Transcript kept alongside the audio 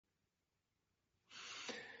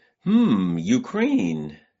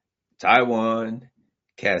Ukraine, Taiwan,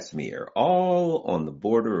 KASMIR, all on the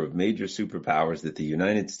border of major superpowers that the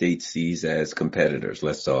United States sees as competitors.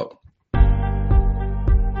 Let's talk.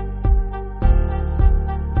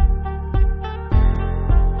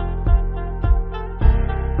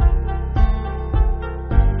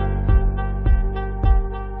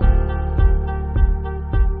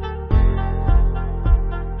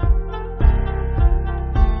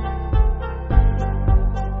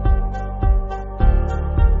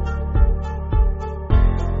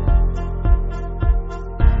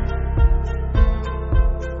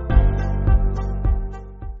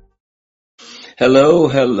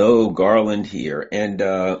 Hello, Garland here. And,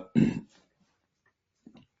 I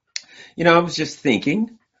was just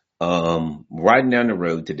thinking, riding down the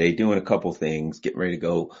road today, doing a couple things, getting ready to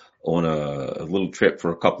go on a little trip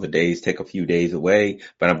for a couple of days, take a few days away.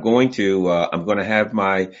 But I'm going to have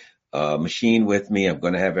my machine with me. I'm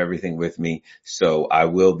going to have everything with me. So I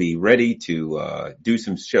will be ready to do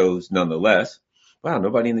some shows nonetheless. Wow,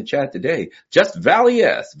 nobody in the chat today. Just Valley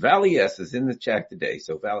S. Valley S is in the chat today.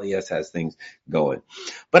 So Valley S has things going.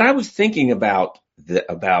 But I was thinking I thought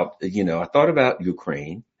about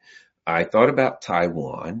Ukraine. I thought about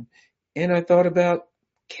Taiwan, and I thought about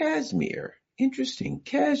Kashmir. Interesting,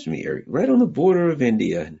 Kashmir, right on the border of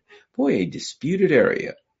India. And boy, a disputed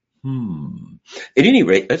area. At any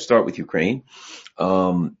rate, let's start with Ukraine.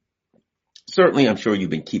 Certainly, I'm sure you've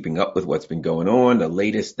been keeping up with what's been going on. The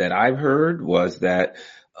latest that I've heard was that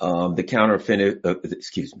the counteroffensive,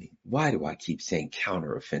 excuse me, why do I keep saying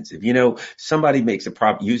counteroffensive? Somebody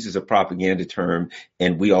uses a propaganda term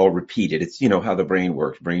and we all repeat it. It's, how the brain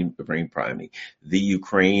works, brain priming. The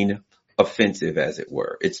Ukraine offensive, as it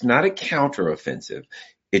were. It's not a counteroffensive.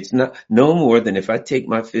 It's not no more than if I take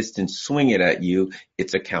my fist and swing it at you,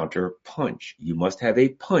 it's a counter punch. You must have a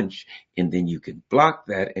punch and then you can block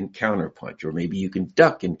that and counter punch, or maybe you can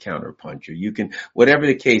duck and counter punch, or you can, whatever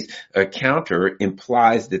the case, a counter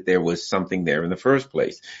implies that there was something there in the first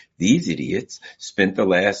place. These idiots spent the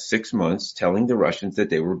last 6 months telling the Russians that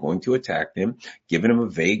they were going to attack them, giving them a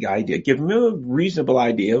vague idea, giving them a reasonable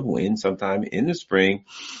idea of when, sometime in the spring,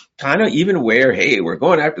 kind of even where, hey, we're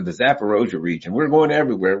going after the Zaporozhye region. We're going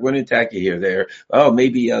everywhere. We're going to attack you here, there. Oh,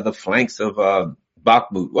 maybe the flanks of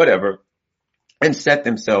Bakhmut, whatever, and set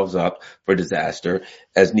themselves up for disaster,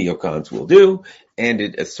 as neocons will do. And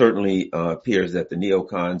it certainly appears that the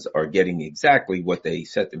neocons are getting exactly what they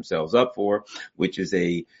set themselves up for, which is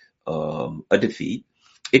a defeat,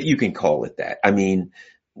 if you can call it that. I mean,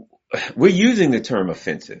 we're using the term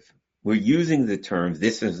offensive. We're using the term,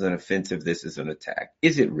 this is an offensive, this is an attack.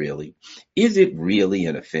 Is it really? Is it really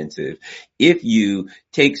an offensive if you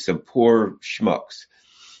take some poor schmucks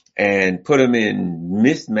and put them in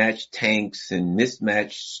mismatched tanks and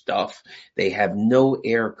mismatched stuff? They have no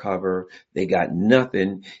air cover. They got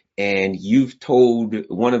nothing. And you've told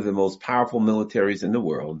one of the most powerful militaries in the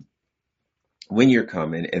world when you're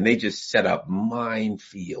coming, and they just set up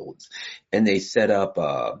minefields and they set up,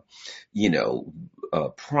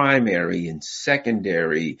 primary and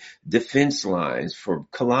secondary defense lines for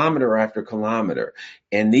kilometer after kilometer.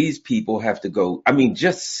 And these people have to go,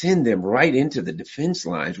 just send them right into the defense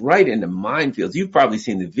lines, right into minefields. You've probably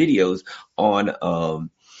seen the videos on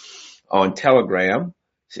Telegram.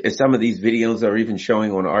 Some of these videos are even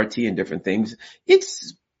showing on RT and different things.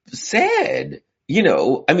 It's sad.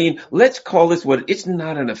 Let's call this it's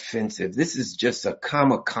not an offensive. This is just a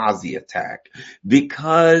kamikaze attack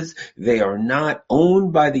because they are not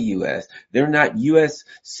owned by the U.S. They're not U.S.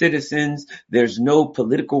 citizens. There's no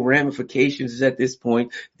political ramifications at this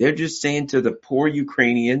point. They're just saying to the poor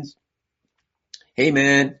Ukrainians, hey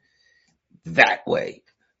man, that way.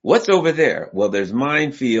 What's over there? Well, there's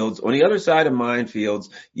minefields. On the other side of minefields,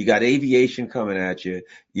 you got aviation coming at you.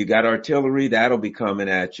 You got artillery, that'll be coming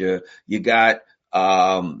at you. You got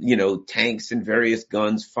tanks and various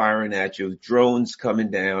guns firing at you, drones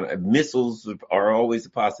coming down, missiles are always a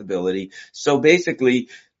possibility. So basically,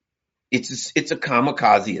 it's a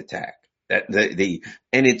kamikaze attack. And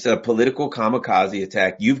it's a political kamikaze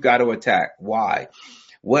attack. You've got to attack. Why?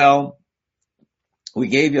 Well, we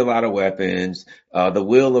gave you a lot of weapons. The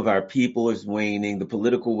will of our people is waning. The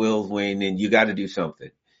political will is waning. You got to do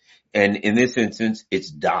something. And in this instance, it's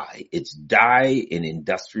die. It's die in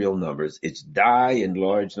industrial numbers. It's die in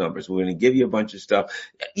large numbers. We're going to give you a bunch of stuff.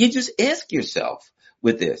 You just ask yourself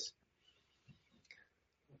with this.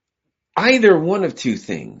 Either one of two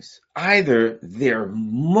things. Either they're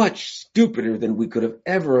much stupider than we could have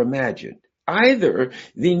ever imagined. Either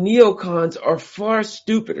the neocons are far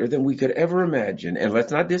stupider than we could ever imagine. And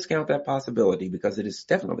let's not discount that possibility because it is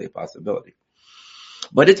definitely a possibility.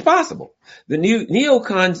 But it's possible. The new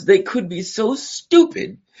neocons, they could be so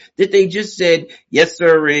stupid that they just said, yes,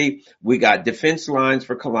 sir, we got defense lines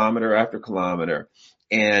for kilometer after kilometer.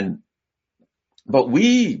 But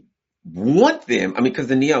we want them, I mean, because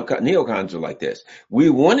the neocons are like this. We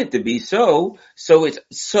want it to be so it's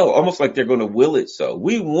so, almost like they're going to will it so.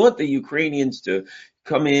 We want the Ukrainians to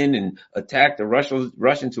come in and attack the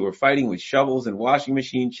Russians who are fighting with shovels and washing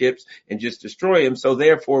machine chips and just destroy them. So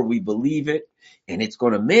therefore we believe it, and it's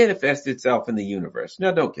going to manifest itself in the universe.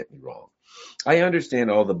 Now, don't get me wrong. I understand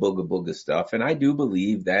all the booga booga stuff, and I do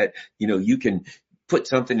believe that, you can put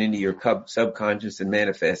something into your subconscious and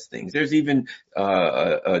manifest things. There's even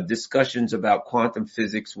discussions about quantum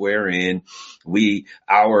physics wherein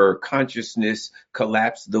our consciousness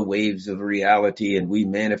collapse the waves of reality and we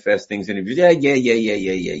manifest things. And yeah.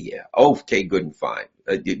 Okay, good and fine.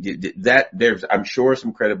 I'm sure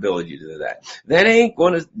some credibility to that. That ain't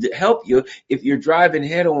going to help you if you're driving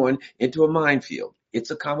head on into a minefield. It's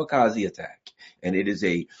a kamikaze attack, and it is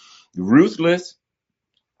a ruthless,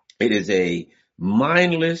 it is a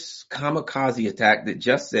mindless kamikaze attack that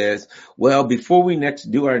just says, well, before we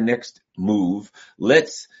do our next move,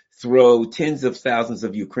 let's throw tens of thousands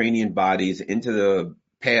of Ukrainian bodies into the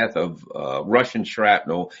path of Russian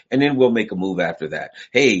shrapnel, and then we'll make a move after that.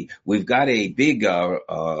 Hey, we've got a big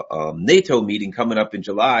NATO meeting coming up in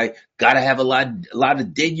July. Got to have a lot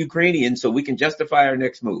of dead Ukrainians so we can justify our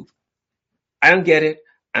next move. I don't get it.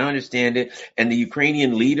 I understand it. And the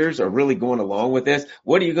Ukrainian leaders are really going along with this.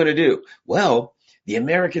 What are you going to do? Well, the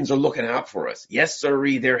Americans are looking out for us. Yes,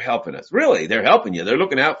 sirree, they're helping us. Really, they're helping you. They're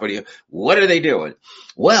looking out for you. What are they doing?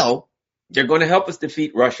 Well, they're going to help us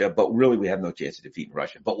defeat Russia, but really we have no chance of defeating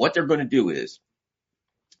Russia. But what they're going to do is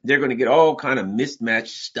they're going to get all kind of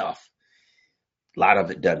mismatched stuff. A lot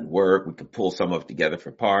of it doesn't work. We can pull some of it together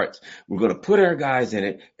for parts. We're going to put our guys in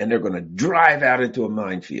it, and they're going to drive out into a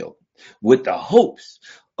minefield with the hopes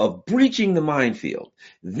of breaching the minefield.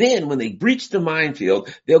 Then when they breach the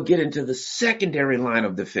minefield, they'll get into the secondary line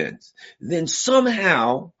of defense. Then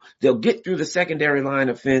somehow they'll get through the secondary line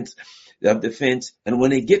of defense. And when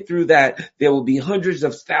they get through that, there will be hundreds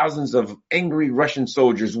of thousands of angry Russian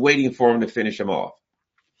soldiers waiting for them to finish them off.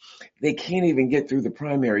 They can't even get through the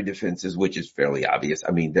primary defenses, which is fairly obvious. I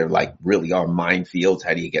mean, they're like really are minefields.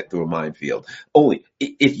 How do you get through a minefield? Only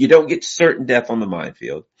if you don't get certain death on the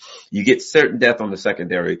minefield, you get certain death on the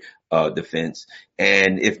secondary defense.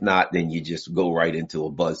 And if not, then you just go right into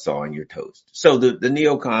a buzzsaw and you're toast. So the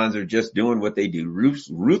neocons are just doing what they do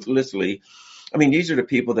ruthlessly. I mean, these are the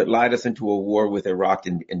people that lied us into a war with Iraq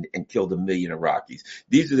and killed 1 million Iraqis.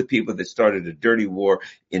 These are the people that started a dirty war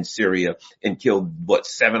in Syria and killed,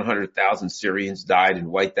 700,000 Syrians died and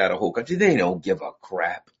wiped out a whole country. They don't give a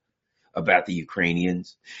crap about the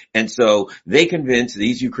Ukrainians. And so they convince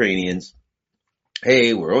these Ukrainians,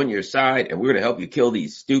 hey, we're on your side and we're going to help you kill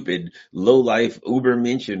these stupid, low-life,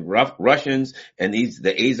 Ubermensch and Russians. And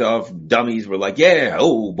the Azov dummies were like, yeah,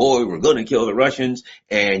 oh boy, we're going to kill the Russians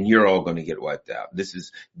and you're all going to get wiped out. This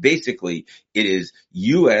is basically, it is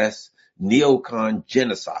U.S. neocon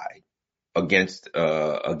genocide against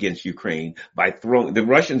Ukraine by throwing, the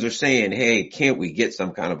Russians are saying, hey, can't we get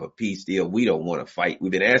some kind of a peace deal? We don't want to fight.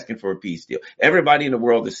 We've been asking for a peace deal. Everybody in the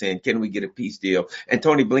world is saying, can we get a peace deal? And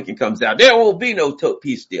Tony Blinken comes out, there will be no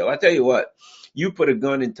peace deal. I tell you what, you put a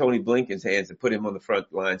gun in Tony Blinken's hands and put him on the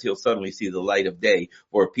front lines, he'll suddenly see the light of day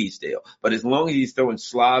for a peace deal. But as long as he's throwing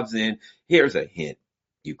Slavs in, here's a hint,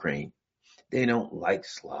 Ukraine. They don't like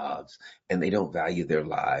Slavs and they don't value their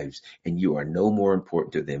lives, and you are no more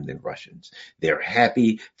important to them than Russians. They're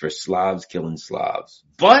happy for Slavs killing Slavs.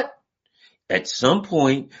 But at some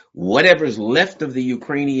point, whatever's left of the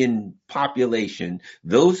Ukrainian population,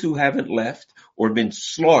 those who haven't left or been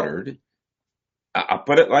slaughtered, I'll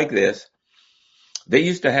put it like this. They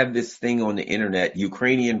used to have this thing on the internet,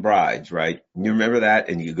 Ukrainian brides, right? You remember that?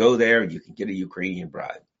 And you go there and you can get a Ukrainian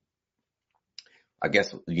bride. I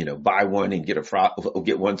guess, buy one and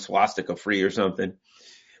get one swastika free or something.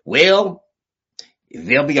 Well,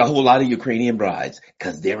 there'll be a whole lot of Ukrainian brides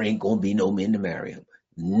because there ain't going to be no men to marry them.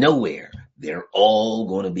 Nowhere. They're all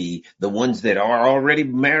going to be the ones that are already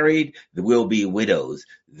married will be widows.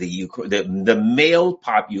 The male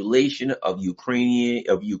population of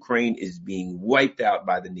Ukraine is being wiped out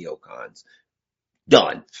by the neocons.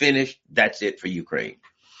 Done. Finished. That's it for Ukraine.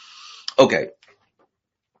 Okay.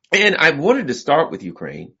 And I wanted to start with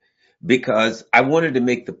Ukraine because I wanted to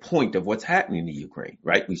make the point of what's happening to Ukraine,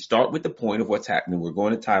 right? We start with the point of what's happening. We're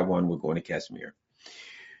going to Taiwan. We're going to KASMIR.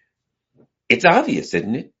 It's obvious,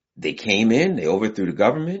 isn't it? They came in, they overthrew the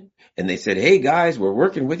government, and they said, hey, guys, we're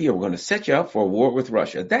working with you. We're going to set you up for a war with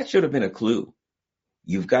Russia. That should have been a clue.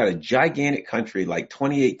 You've got a gigantic country like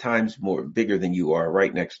 28 times more bigger than you are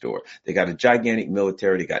right next door. They got a gigantic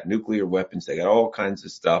military. They got nuclear weapons. They got all kinds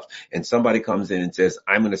of stuff. And somebody comes in and says,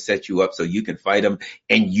 I'm going to set you up so you can fight them.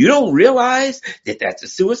 And you don't realize that that's a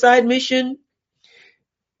suicide mission.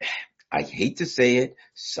 I hate to say it.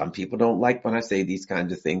 Some people don't like when I say these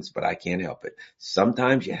kinds of things, but I can't help it.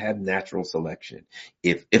 Sometimes you have natural selection.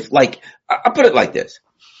 If like, I put it like this.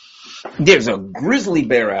 There's a grizzly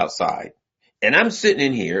bear outside. And I'm sitting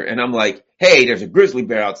in here and I'm like, hey, there's a grizzly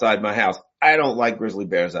bear outside my house. I don't like grizzly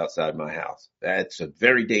bears outside my house. That's a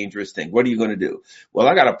very dangerous thing. What are you going to do? Well,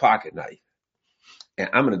 I got a pocket knife and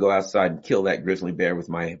I'm going to go outside and kill that grizzly bear with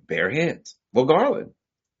my bare hands. Well, Garland,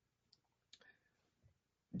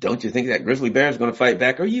 don't you think that grizzly bear is going to fight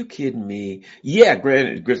back? Are you kidding me? Yeah,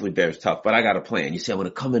 granted, grizzly bear is tough, but I got a plan. You see, I'm going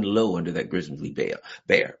to come in low under that grizzly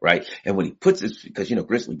bear, right? And when he puts his, because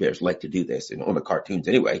grizzly bears like to do this on the cartoons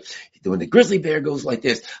anyway. When the grizzly bear goes like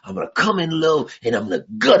this, I'm going to come in low and I'm going to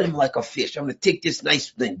gut him like a fish. I'm going to take this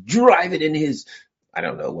nice thing, drive it in his, I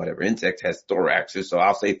don't know, whatever insect has thoraxes. So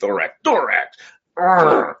I'll say thorax.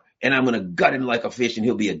 Arrgh! And I'm going to gut him like a fish and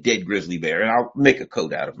he'll be a dead grizzly bear and I'll make a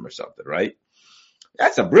coat out of him or something, right?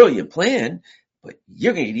 That's a brilliant plan, but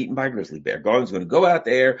you're going to get eaten by a grizzly bear. Garland's going to go out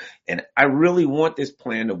there, and I really want this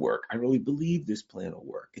plan to work. I really believe this plan will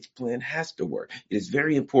work. Its plan has to work. It is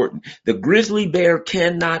very important. The grizzly bear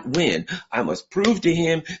cannot win. I must prove to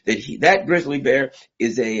him that that grizzly bear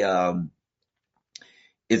is an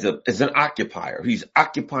occupier. He's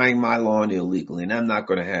occupying my lawn illegally, and I'm not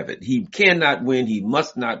going to have it. He cannot win. He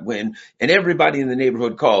must not win. And everybody in the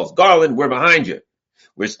neighborhood calls, Garland, we're behind you.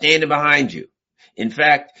 We're standing behind you. In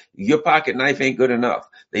fact, your pocket knife ain't good enough.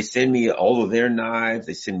 They send me all of their knives.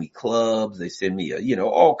 They send me clubs. They send me,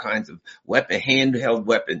 all kinds of handheld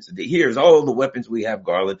weapons. Here's all the weapons we have,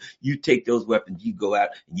 Garland. You take those weapons. You go out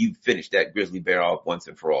and you finish that grizzly bear off once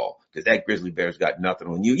and for all. Because that grizzly bear's got nothing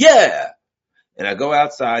on you. Yeah! And I go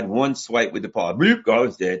outside, one swipe with the paw. Bloop,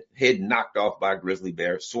 Garland's dead. Head knocked off by a grizzly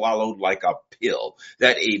bear, swallowed like a pill.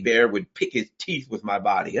 That a bear would pick his teeth with my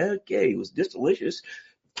body. Okay, it was just delicious.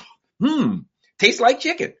 Tastes like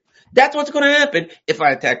chicken. That's what's going to happen if I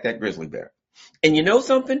attack that grizzly bear. And you know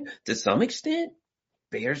something? To some extent,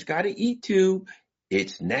 bears got to eat too.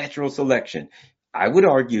 It's natural selection. I would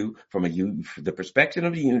argue from the perspective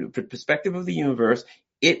of the universe,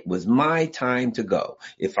 it was my time to go.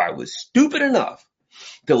 If I was stupid enough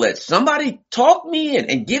to let somebody talk me in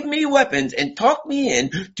and give me weapons and talk me in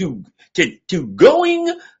to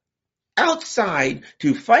going outside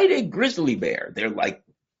to fight a grizzly bear, they're like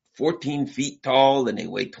 14 feet tall and they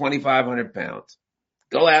weigh 2,500 pounds.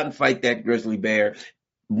 Go out and fight that grizzly bear.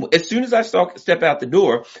 As soon as I step out the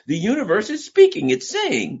door, the universe is speaking. It's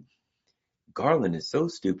saying, Garland is so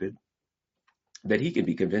stupid that he can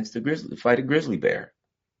be convinced to fight a grizzly bear.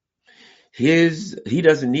 He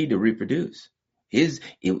doesn't need to reproduce. It's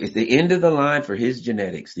the end of the line for his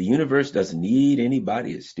genetics. The universe doesn't need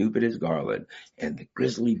anybody as stupid as Garland, and the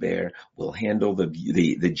grizzly bear will handle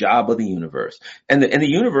the job of the universe. And the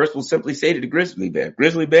universe will simply say to the grizzly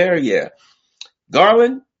bear, yeah,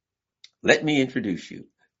 Garland, let me introduce you.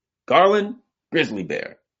 Garland, grizzly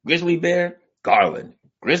bear, Garland,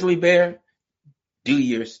 grizzly bear, do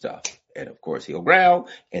your stuff. And of course he'll growl,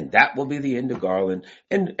 and that will be the end of Garland,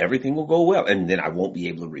 and everything will go well. And then I won't be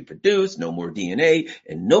able to reproduce, no more DNA,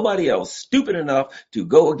 and nobody else stupid enough to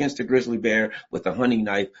go against a grizzly bear with a hunting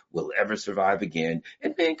knife will ever survive again.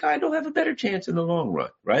 And mankind will have a better chance in the long run,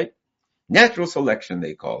 right? Natural selection,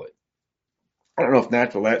 they call it. I don't know if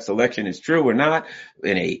natural selection is true or not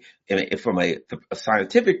from a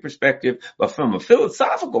scientific perspective, but from a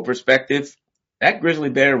philosophical perspective, that grizzly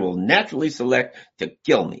bear will naturally select to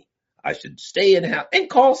kill me. I should stay in the house and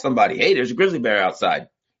call somebody. Hey, there's a grizzly bear outside.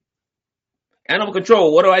 Animal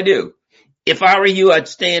control, what do I do? If I were you, I'd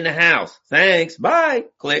stay in the house. Thanks, bye,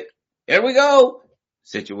 click. There we go.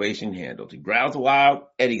 Situation handled. He growls a while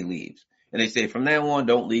and he leaves. And they say, from now on,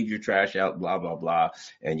 don't leave your trash out, blah, blah, blah.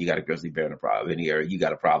 And you got a grizzly bear in the area. You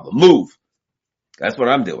got a problem. Move. That's what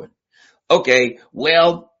I'm doing. Okay,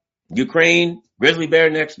 well, Ukraine, grizzly bear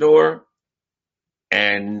next door.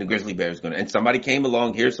 And the grizzly bear is and somebody came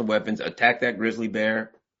along, here's some weapons, attack that grizzly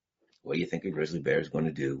bear. What do you think a grizzly bear is going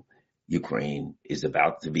to do? Ukraine is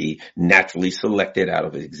about to be naturally selected out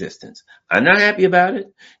of existence. I'm not happy about it.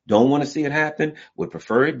 Don't want to see it happen. Would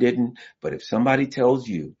prefer it didn't. But if somebody tells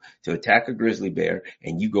you to attack a grizzly bear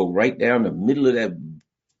and you go right down the middle of that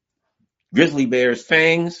grizzly bear's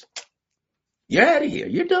fangs, you're out of here.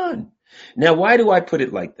 You're done. Now, why do I put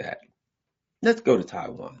it like that? Let's go to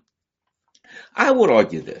Taiwan. I would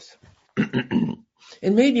argue this.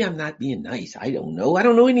 And maybe I'm not being nice. I don't know. I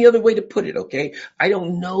don't know any other way to put it. Okay. I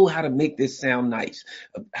don't know how to make this sound nice.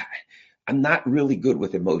 I'm not really good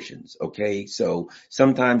with emotions. Okay. So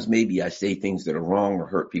sometimes maybe I say things that are wrong or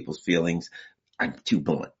hurt people's feelings. I'm too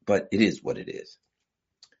blunt, but it is what it is.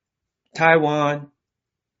 Taiwan,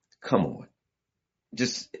 come on.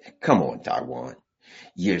 Just come on, Taiwan.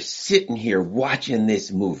 You're sitting here watching this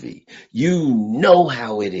movie. You know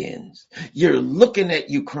how it ends. You're looking at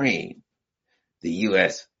Ukraine. The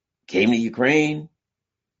U.S. came to Ukraine,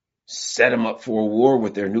 set them up for a war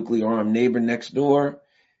with their nuclear armed neighbor next door.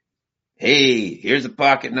 Hey, here's a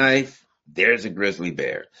pocket knife. There's a grizzly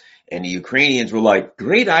bear. And the Ukrainians were like,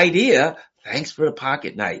 great idea. Thanks for the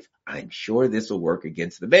pocket knife. I'm sure this will work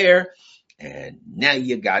against the bear. And now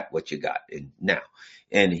you got what you got.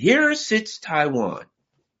 And here sits Taiwan,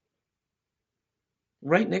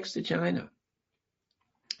 right next to China.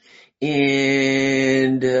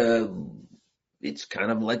 And it's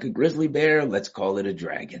kind of like a grizzly bear. Let's call it a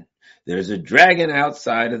dragon. There's a dragon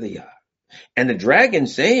outside of the eye. And the dragon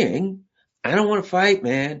saying, I don't want to fight,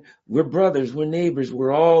 man. We're brothers. We're neighbors.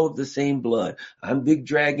 We're all of the same blood. I'm big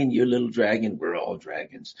dragon. You're little dragon. We're all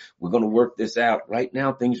dragons. We're going to work this out. Right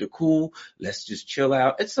now, things are cool. Let's just chill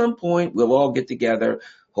out. At some point, we'll all get together.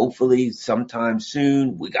 Hopefully sometime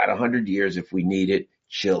soon. We got 100 years if we need it.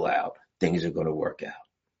 Chill out. Things are going to work out.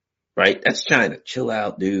 Right? That's China. Chill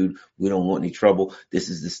out, dude. We don't want any trouble. This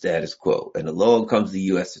is the status quo. And along comes the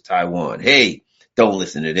U.S. to Taiwan. Hey, don't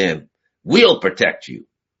listen to them. We'll protect you.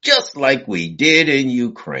 Just like we did in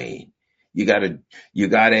Ukraine. You got a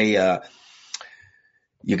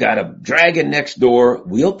dragon next door.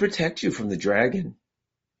 We'll protect you from the dragon.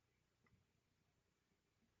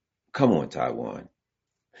 Come on, Taiwan.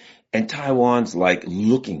 And Taiwan's like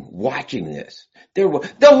watching this. The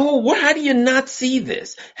whole world, how do you not see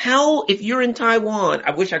this? How, if you're in Taiwan,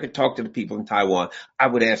 I wish I could talk to the people in Taiwan. I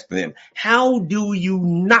would ask them, how do you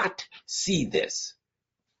not see this?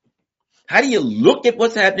 How do you look at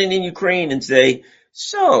what's happening in Ukraine and say,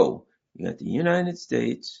 so you got the United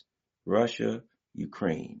States, Russia,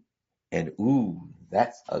 Ukraine, and ooh,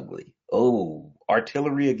 that's ugly. Oh,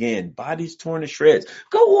 artillery again, bodies torn to shreds.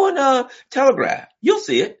 Go on Telegraph. You'll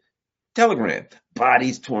see it. Telegram.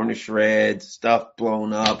 Bodies torn to shreds, stuff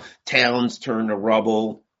blown up, towns turned to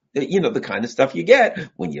rubble. You know, the kind of stuff you get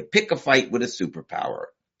when you pick a fight with a superpower.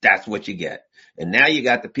 That's what you get. And now you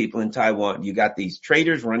got the people in Taiwan. You got these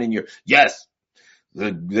traitors running yes,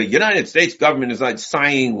 the United States government is like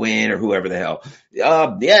Tsai Ing-wen or whoever the hell.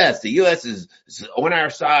 Yes, the U.S. is on our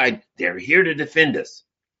side. They're here to defend us.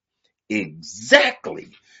 Exactly.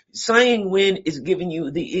 Tsai Ing-wen is giving you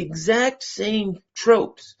the exact same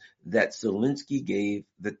tropes that Zelensky gave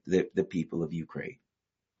the people of Ukraine.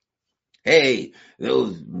 Hey,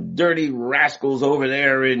 those dirty rascals over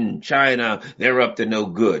there in China, they're up to no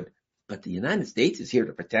good. But the United States is here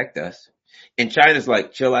to protect us. And China's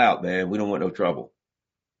like, chill out, man. We don't want no trouble.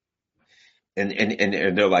 And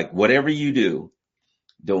they're like, whatever you do,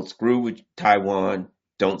 don't screw with Taiwan.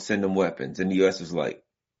 Don't send them weapons. And the U.S. is like,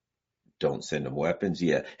 don't send them weapons.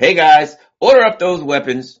 Yeah. Hey guys, order up those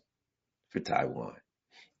weapons for Taiwan.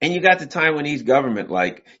 And you got the Taiwanese government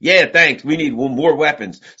like, yeah, thanks. We need more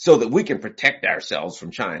weapons so that we can protect ourselves from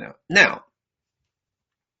China. Now,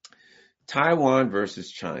 Taiwan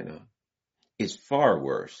versus China is far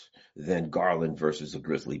worse than Garland versus a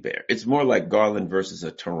grizzly bear. It's more like Garland versus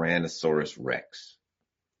a Tyrannosaurus Rex.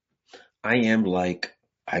 I am like,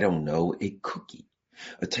 I don't know, a cookie.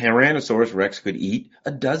 A Tyrannosaurus Rex could eat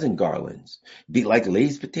a dozen Garlands. Be like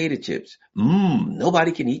Lay's potato chips.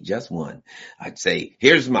 Nobody can eat just one. I'd say,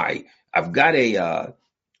 I've got a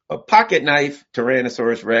pocket knife,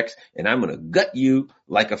 Tyrannosaurus Rex, and I'm going to gut you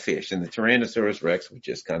like a fish. And the Tyrannosaurus Rex would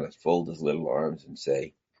just kind of fold his little arms and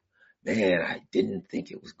say, man, I didn't think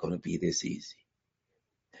it was going to be this easy.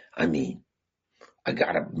 I mean,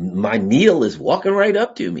 my meal is walking right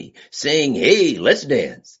up to me saying, hey, let's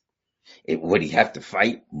dance. Would he have to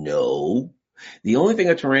fight? No. The only thing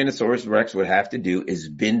a Tyrannosaurus Rex would have to do is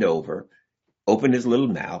bend over, open his little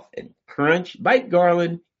mouth, and crunch, bite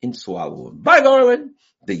Garland, and swallow him. Bye, Garland.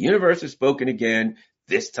 The universe has spoken again.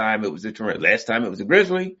 This time it was last time it was a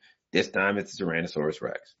grizzly. This time it's a Tyrannosaurus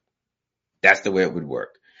Rex. That's the way it would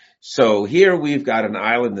work. So here we've got an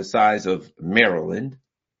island the size of Maryland.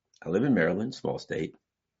 I live in Maryland, small state.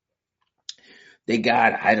 They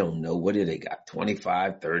got, I don't know, what do they got?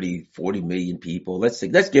 25, 30, 40 million people. Let's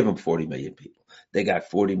give them 40 million people. They got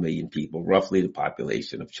 40 million people, roughly the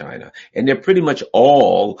population of China. And they're pretty much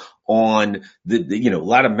all on a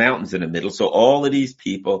lot of mountains in the middle. So all of these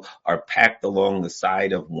people are packed along the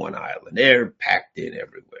side of one island. They're packed in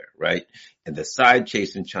everywhere, right? And the side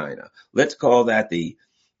chasing China. Let's call that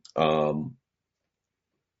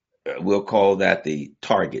we'll call that the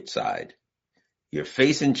target side. You're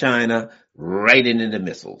facing China right into the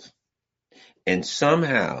missiles. And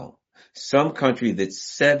somehow, some country that's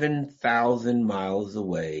 7,000 miles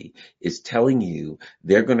away is telling you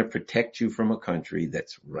they're going to protect you from a country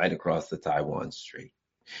that's right across the Taiwan Strait.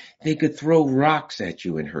 They could throw rocks at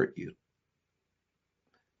you and hurt you.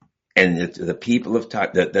 And the people of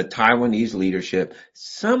the Taiwanese leadership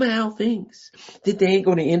somehow thinks that they ain't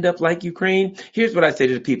going to end up like Ukraine. Here's what I say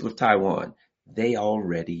to the people of Taiwan. They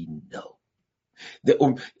already know.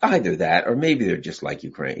 Either that, or maybe they're just like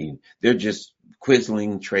Ukraine. They're just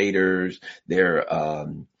quizzling traitors. They're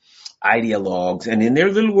ideologues. And in their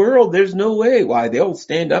little world, there's no way why they'll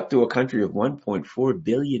stand up to a country of 1.4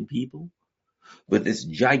 billion people with this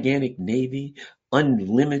gigantic navy,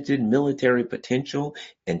 unlimited military potential.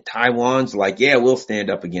 And Taiwan's like, yeah, we'll stand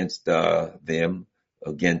up against them,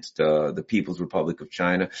 against the People's Republic of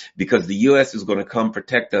China, because the U.S. is going to come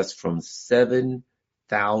protect us from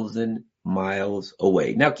 7,000 miles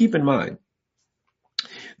away. Now, keep in mind,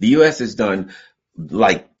 the U.S. has done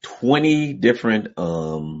like 20 different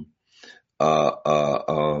war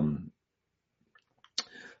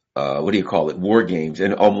games,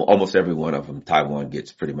 and almost every one of them, Taiwan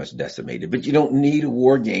gets pretty much decimated. But you don't need a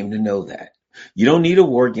war game to know that. You don't need a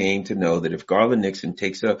war game to know that if Garland Nixon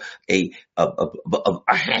takes a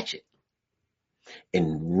hatchet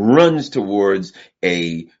and runs towards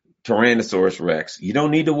a Tyrannosaurus Rex, you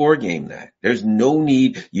don't need to war game that. There's no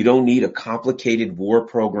need. You don't need a complicated war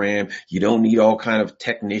program. You don't need all kind of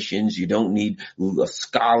technicians. You don't need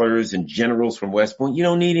scholars and generals from West Point. You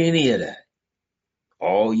don't need any of that.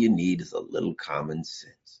 All you need is a little common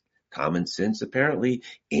sense. Common sense apparently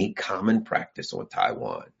ain't common practice on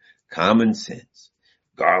Taiwan. Common sense.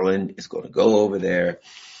 Garland is going to go over there.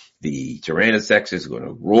 The Tyrannosaurus is going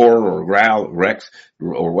to roar or growl, Rex,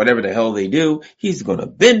 or whatever the hell they do. He's going to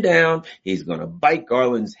bend down. He's going to bite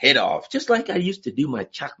Garland's head off, just like I used to do my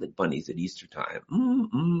chocolate bunnies at Easter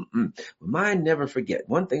time. Mine never forget.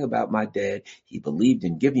 One thing about my dad, he believed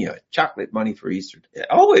in giving you a chocolate bunny for Easter.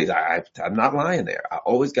 Always, I'm not lying there. I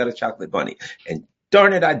always got a chocolate bunny. And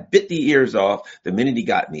darn it, I bit the ears off the minute he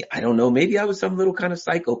got me. I don't know. Maybe I was some little kind of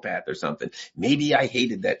psychopath or something. Maybe I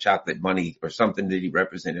hated that chocolate bunny or something that he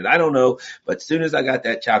represented. I don't know. But as soon as I got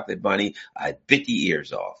that chocolate bunny, I bit the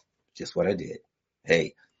ears off. Just what I did.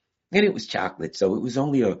 Hey. And it was chocolate, so it was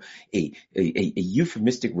only a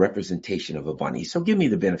euphemistic representation of a bunny. So give me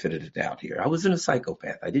the benefit of the doubt here. I wasn't a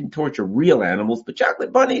psychopath. I didn't torture real animals, but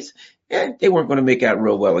chocolate bunnies, they weren't going to make out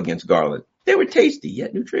real well against Garland. They were tasty,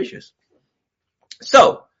 yet nutritious.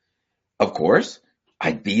 So, of course,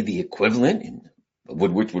 I'd be the equivalent,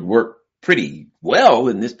 which would work pretty well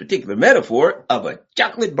in this particular metaphor, of a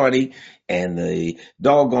chocolate bunny, and the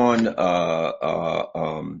doggone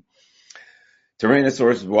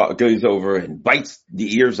Tyrannosaurus goes over and bites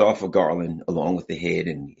the ears off of Garland along with the head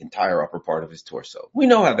and the entire upper part of his torso. We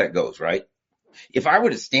know how that goes, right? If I were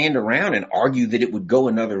to stand around and argue that it would go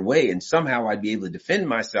another way and somehow I'd be able to defend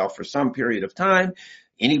myself for some period of time,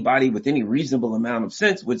 anybody with any reasonable amount of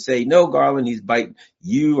sense would say, no, Garland, he's biting.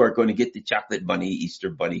 You are going to get the chocolate bunny, Easter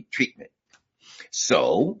bunny treatment.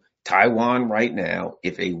 So Taiwan right now,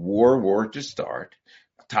 if a war were to start,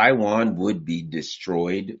 Taiwan would be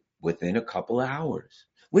destroyed within a couple of hours.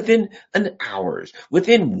 Within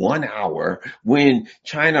 1 hour, when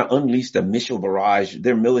China unleashed a missile barrage,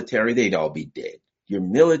 their military, they'd all be dead. Your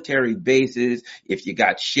military bases, if you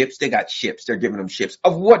got ships, they got ships. They're giving them ships.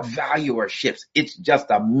 Of what value are ships? It's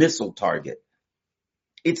just a missile target.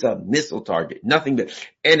 It's a missile target. Nothing but,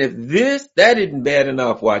 and if that isn't bad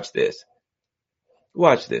enough, watch this.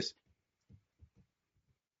 Watch this.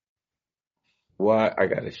 Why? I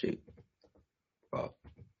gotta shoot. Oh.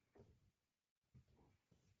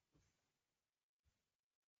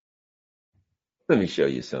 Let me show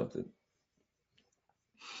you something.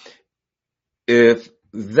 If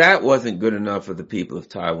that wasn't good enough for the people of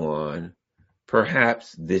Taiwan,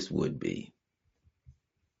 perhaps this would be.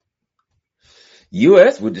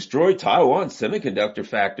 U.S. would destroy Taiwan's semiconductor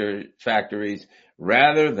factories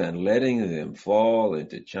rather than letting them fall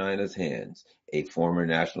into China's hands, a former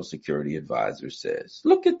national security advisor says.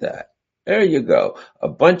 Look at that. There you go. A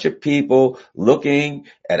bunch of people looking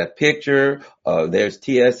at a picture. There's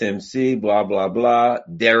TSMC, blah, blah, blah.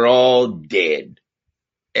 They're all dead.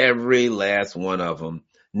 Every last one of them.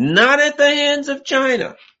 Not at the hands of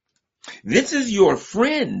China. This is your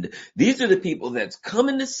friend. These are the people that's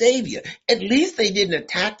coming to save you. At least they didn't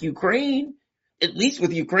attack Ukraine. At least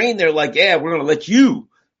with Ukraine, they're like, yeah, we're going to let you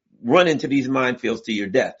run into these minefields to your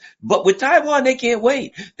death. But with Taiwan, they can't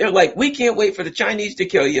wait. They're like, we can't wait for the Chinese to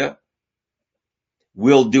kill you.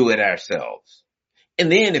 We'll do it ourselves.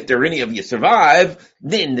 And then if there are any of you survive,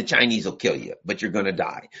 then the Chinese will kill you, but you're going to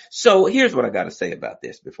die. So here's what I got to say about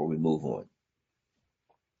this before we move on.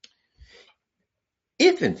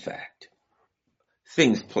 If in fact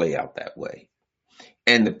things play out that way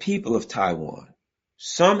and the people of Taiwan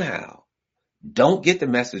somehow don't get the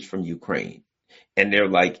message from Ukraine and they're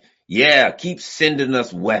like, yeah, keep sending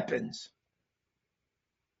us weapons.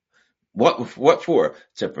 What for?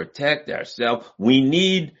 To protect ourselves. We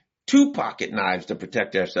need 2 pocket knives to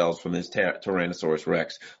protect ourselves from this Tyrannosaurus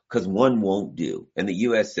Rex because one won't do. And the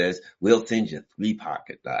U.S. says, we'll send you 3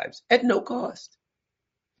 pocket knives at no cost.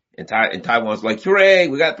 And Taiwan's like, hooray,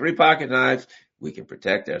 we got 3 pocket knives. We can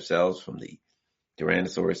protect ourselves from the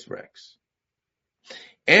Tyrannosaurus Rex.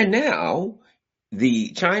 And now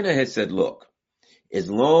China has said, look, as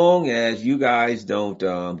long as you guys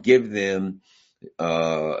don't give them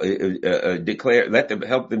help them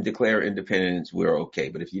declare independence, we're okay.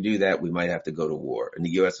 But if you do that, we might have to go to war. And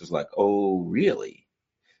the U.S. was like, oh, really?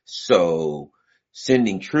 So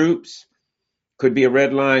sending troops could be a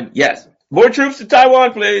red line? Yes. More troops to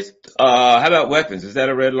Taiwan, please. How about weapons? Is that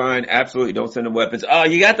a red line? Absolutely. Don't send them weapons. Oh,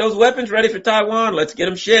 you got those weapons ready for Taiwan? Let's get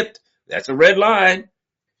them shipped. That's a red line.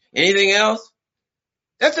 Anything else?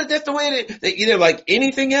 That's the way they're like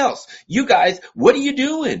anything else. You guys, what are you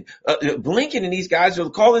doing? Blinken and these guys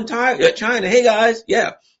are calling China. Hey guys,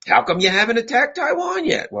 yeah. How come you haven't attacked Taiwan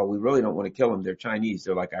yet? Well, we really don't want to kill them. They're Chinese.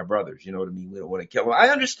 They're like our brothers. You know what I mean? We don't want to kill them. I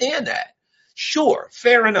understand that. Sure.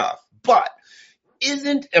 Fair enough. But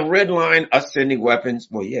isn't a red line us sending weapons?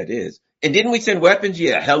 Well, yeah, it is. And didn't we send weapons?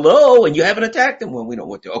 Yeah. Hello. And you haven't attacked them? Well, we don't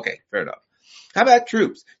want to. Okay. Fair enough. How about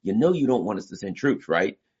troops? You know, you don't want us to send troops,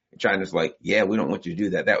 right? And China's like, yeah, we don't want you to do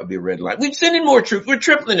that. That would be a red line. We're sending more troops. We're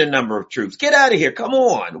tripling the number of troops. Get out of here. Come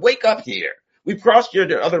on. Wake up here. We've crossed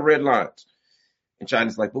your other red lines. And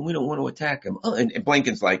China's like, well, we don't want to attack them. Oh, and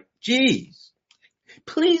Blinken's like, geez,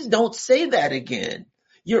 please don't say that again.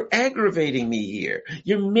 You're aggravating me here.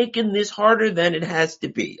 You're making this harder than it has to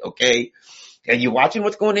be, okay? And you're watching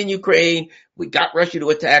what's going on in Ukraine. We got Russia to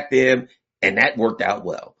attack them, and that worked out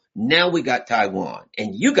well. Now we got Taiwan,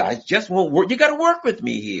 and you guys just won't work. You got to work with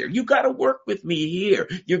me here. You got to work with me here.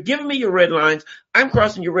 You're giving me your red lines. I'm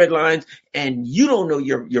crossing your red lines, and you don't know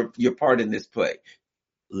your part in this play.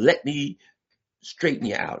 Let me straighten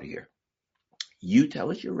you out here. You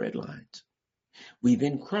tell us your red lines. We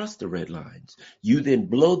then cross the red lines. You then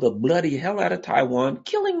blow the bloody hell out of Taiwan,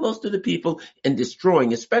 killing most of the people and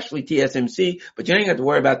destroying, especially TSMC. But you ain't got to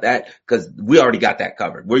worry about that because we already got that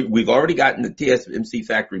covered. We've already gotten the TSMC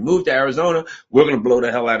factory moved to Arizona. We're going to blow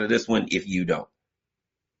the hell out of this one if you don't.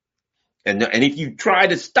 And if you try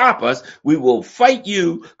to stop us, we will fight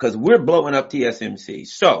you because we're blowing up TSMC.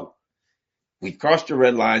 So we've crossed your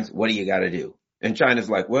red lines. What do you got to do? And China's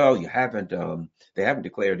like, well, they haven't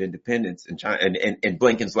declared independence. And China, and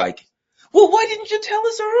Blinken's like, well, why didn't you tell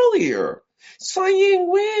us earlier? Tsai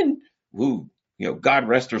Ing-wen, who, God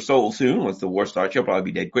rest her soul soon. Once the war starts, she'll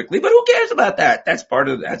probably be dead quickly, but who cares about that?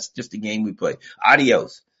 That's just a game we play.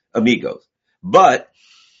 Adios, amigos. But,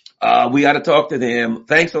 we got to talk to them.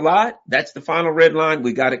 Thanks a lot. That's the final red line.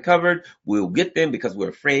 We got it covered. We'll get them because we're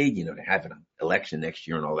afraid, they're having an election next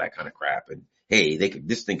year and all that kind of crap. And hey,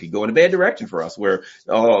 this thing could go in a bad direction for us where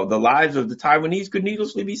the lives of the Taiwanese could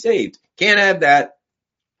needlessly be saved. Can't have that.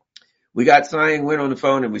 We got Tsai Ing-wen on the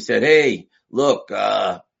phone and we said, hey, look,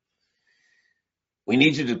 we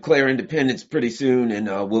need you to declare independence pretty soon and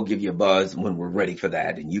we'll give you a buzz when we're ready for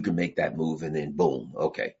that and you can make that move and then boom.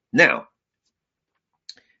 Okay. Now,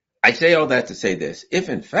 I say all that to say this. If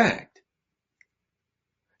in fact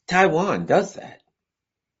Taiwan does that,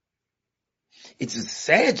 it's a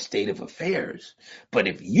sad state of affairs. But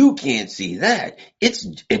if you can't see that, it's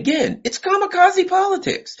kamikaze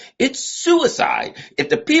politics. It's suicide. If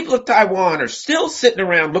the people of Taiwan are still sitting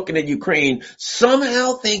around looking at Ukraine,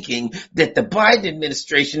 somehow thinking that the Biden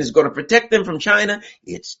administration is going to protect them from China,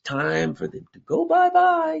 it's time for them to go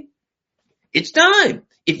bye-bye. It's time.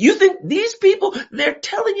 If you think these people, they're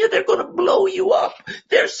telling you they're going to blow you up.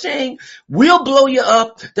 They're saying, we'll blow you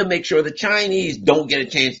up to make sure the Chinese don't get a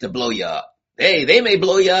chance to blow you up. Hey, they may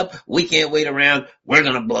blow you up. We can't wait around. We're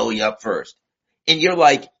going to blow you up first. And you're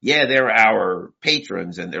like, yeah, they're our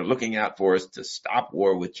patrons and they're looking out for us to stop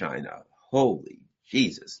war with China. Holy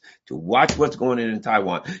Jesus, to watch what's going on in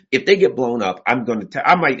Taiwan. If they get blown up, I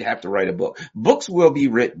might have to write a book. Books will be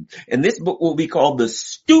written, and this book will be called The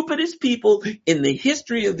Stupidest People in the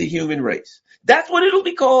History of the Human Race. That's what it'll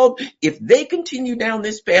be called if they continue down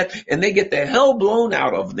this path and they get the hell blown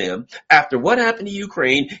out of them after what happened to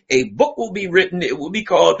Ukraine. A book will be written. It will be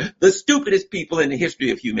called The Stupidest People in the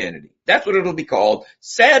History of Humanity. That's what it'll be called.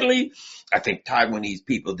 Sadly, I think Taiwanese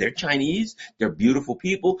people, they're Chinese, they're beautiful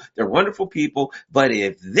people, they're wonderful people, but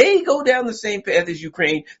if they go down the same path as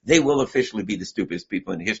Ukraine, they will officially be the stupidest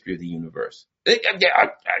people in the history of the universe.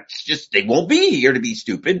 It's just, they won't be here to be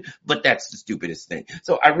stupid, but that's the stupidest thing.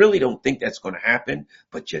 So I really don't think that's going to happen,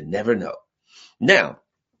 but you never know. Now,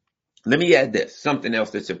 let me add this, something else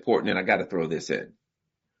that's important, and I got to throw this in.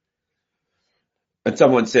 And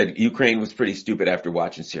someone said Ukraine was pretty stupid after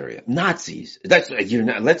watching Syria. Nazis.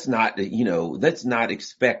 Let's not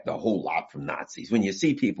expect a whole lot from Nazis. When you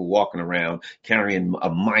see people walking around carrying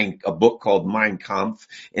a book called Mein Kampf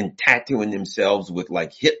and tattooing themselves with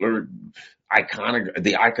like Hitler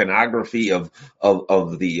the iconography of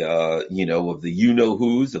the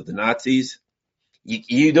you-know-who's of the Nazis.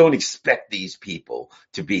 You don't expect these people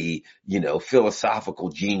to be, philosophical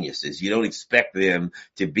geniuses. You don't expect them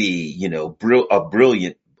to be,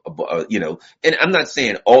 brilliant, and I'm not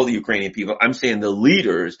saying all the Ukrainian people. I'm saying the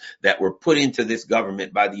leaders that were put into this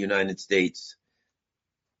government by the United States.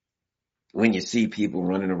 When you see people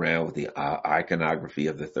running around with the iconography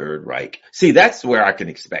of the Third Reich. See, that's where I can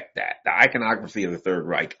expect that. The iconography of the Third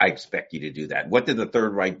Reich, I expect you to do that. What did the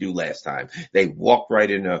Third Reich do last time? They walked right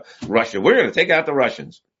into Russia. We're going to take out the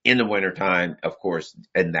Russians in the wintertime, of course,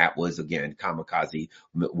 and that was, again, kamikaze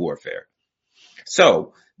warfare.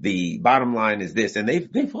 So the bottom line is this, and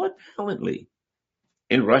they fought valiantly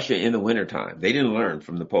in Russia in the wintertime. They didn't learn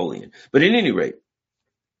from Napoleon. But at any rate,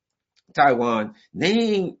 Taiwan, they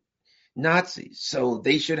ain't Nazis, so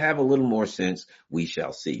they should have a little more sense. We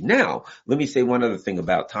shall see. Now, let me say one other thing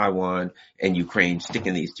about Taiwan and Ukraine,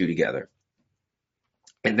 sticking these two together.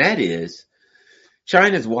 And that is,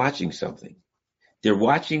 China's watching something. They're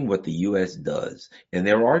watching what the U.S. does. And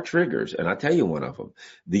there are triggers, and I'll tell you one of them.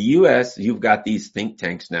 The U.S., you've got these think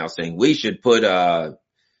tanks now saying we should put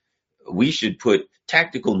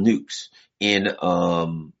tactical nukes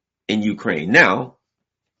in Ukraine. Now,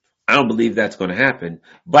 I don't believe that's going to happen,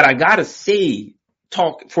 but I got to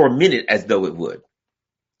talk for a minute as though it would.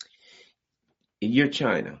 You're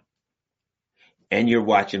China and you're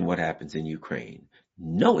watching what happens in Ukraine,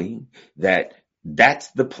 knowing that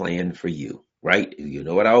that's the plan for you, right? You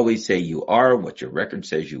know what I always say, you are what your record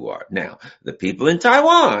says you are. Now, the people in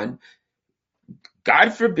Taiwan,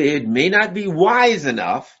 God forbid, may not be wise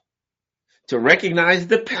enough to recognize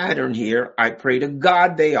the pattern here. I pray to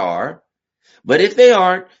God they are. But if they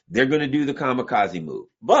aren't, they're going to do the kamikaze move.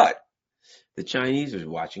 But the Chinese are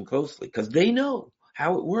watching closely because they know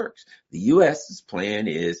how it works. The U.S.'s plan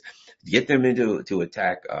is to get them to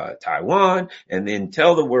attack Taiwan and then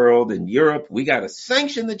tell the world and Europe, we got to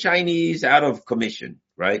sanction the Chinese out of commission,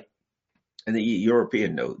 right? And Europe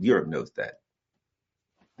knows that.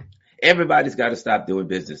 Everybody's got to stop doing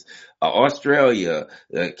business. Australia,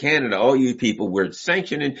 Canada, all you people, we've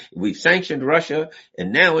sanctioned Russia,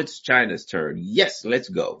 and now it's China's turn. Yes, let's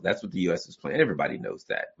go. That's what the U.S. is planning. Everybody knows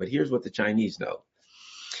that. But here's what the Chinese know.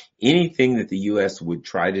 Anything that the U.S. would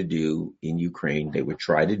try to do in Ukraine, they would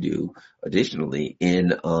try to do additionally in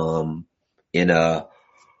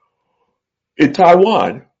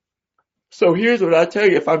Taiwan. So here's what I tell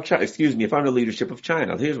you. If I'm the leadership of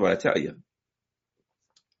China, here's what I tell you.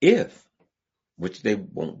 Which they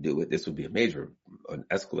won't do it, this would be an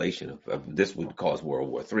escalation of this would cause World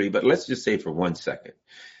War III. But let's just say for 1 second,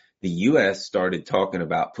 the U.S. started talking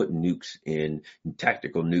about putting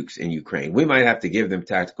tactical nukes in Ukraine. We might have to give them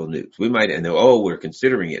tactical nukes. We're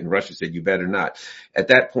considering it. And Russia said, you better not. At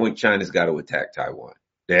that point, China's got to attack Taiwan.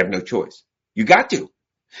 They have no choice. You got to.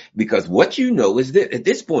 Because what you know is that at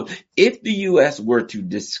this point, if the U.S. were to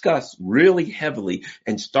discuss really heavily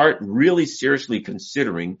and start really seriously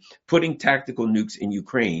considering putting tactical nukes in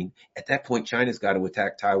Ukraine, at that point, China's got to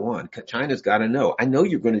attack Taiwan. China's got to know. I know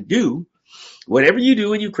you're going to do whatever you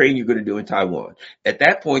do in Ukraine, you're going to do in Taiwan. At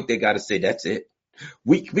that point, they got to say, that's it.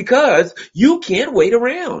 Because you can't wait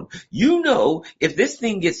around. You know, if this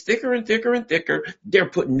thing gets thicker and thicker and thicker, they're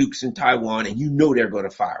putting nukes in Taiwan and you know they're going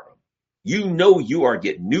to fire them. You know you are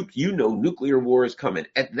getting nuked. You know nuclear war is coming.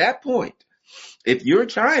 At that point, if you're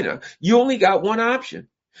China, you only got one option.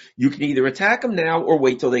 You can either attack them now or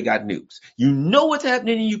wait till they got nukes. You know what's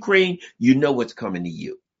happening in Ukraine. You know what's coming to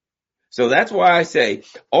you. So that's why I say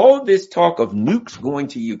all this talk of nukes going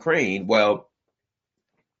to Ukraine, well,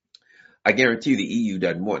 I guarantee the EU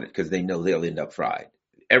doesn't want it because they know they'll end up fried.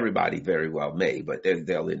 Everybody very well may, but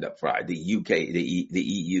they'll end up fried. The UK, the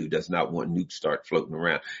EU does not want nukes start floating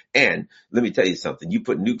around. And let me tell you something. You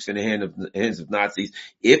put nukes in the hands of Nazis.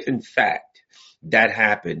 If in fact that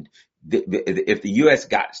happened, if the US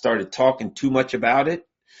started talking too much about it,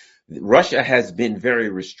 Russia has been very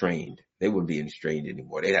restrained. They wouldn't be restrained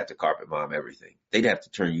anymore. They'd have to carpet bomb everything. They'd have to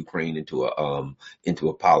turn Ukraine into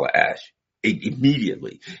a pile of ash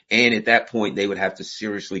immediately. And at that point, they would have to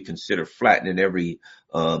seriously consider flattening every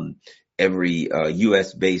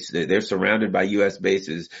U.S. base. They're surrounded by U.S.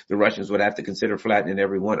 bases. The Russians would have to consider flattening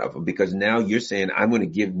every one of them, because now you're saying, I'm going to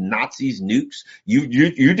give Nazis nukes.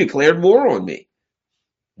 You declared war on me.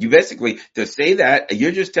 You basically, to say that,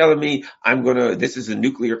 you're just telling me this is a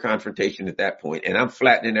nuclear confrontation at that point, and I'm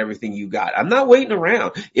flattening everything you got. I'm not waiting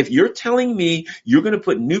around. If you're telling me you're going to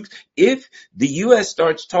put nukes, if the U.S.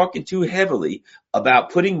 starts talking too heavily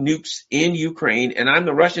about putting nukes in Ukraine, and I'm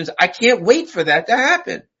the Russians, I can't wait for that to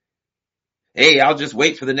happen. Hey, I'll just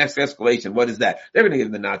wait for the next escalation. What is that? They're going to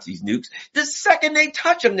give the Nazis nukes. The second they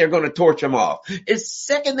touch them, they're going to torch them off. The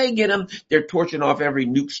second they get them, they're torching off every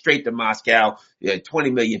nuke straight to Moscow.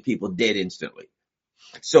 20 million people dead instantly.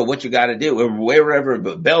 So what you got to do, wherever,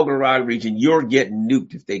 Belgorod region, you're getting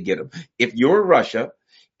nuked if they get them. If you're Russia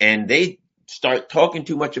and they start talking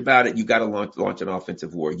too much about it, you got to launch an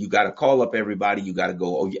offensive war. You got to call up everybody. You got to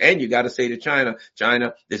go, and you got to say to China,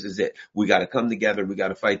 this is it. We got to come together. We got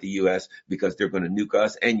to fight the U.S. because they're going to nuke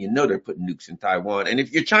us. And they're putting nukes in Taiwan. And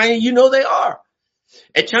if you're China, they are.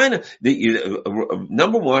 At China,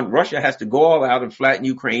 number one, Russia has to go all out and flatten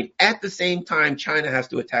Ukraine. At the same time, China has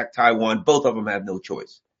to attack Taiwan. Both of them have no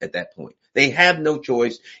choice at that point. They have no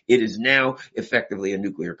choice. It is now effectively a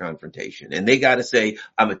nuclear confrontation. And they got to say,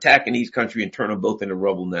 I'm attacking each country and turn them both into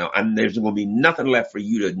rubble now. And there's going to be nothing left for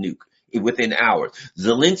you to nuke within hours.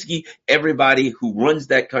 Zelensky, everybody who runs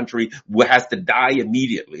that country has to die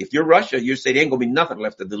immediately. If you're Russia, you're saying there ain't going to be nothing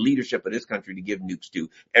left of the leadership of this country to give nukes to.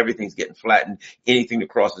 Everything's getting flattened. Anything that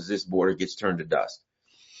crosses this border gets turned to dust.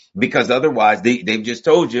 Because otherwise, they've just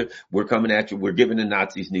told you, we're coming at you, we're giving the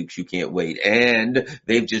Nazis nukes, you can't wait. And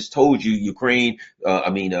they've just told you, Ukraine,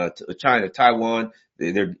 China, Taiwan,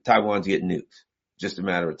 Taiwan's getting nukes. Just a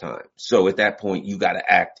matter of time. So at that point, you got to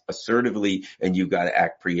act assertively and you got to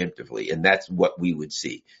act preemptively. And that's what we would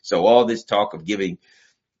see. So all this talk of giving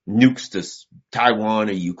nukes to Taiwan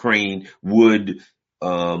or Ukraine would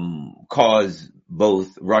cause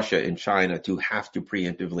both Russia and China to have to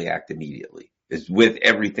preemptively act immediately. It's with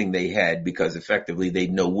everything they had, because effectively they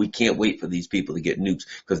know we can't wait for these people to get nukes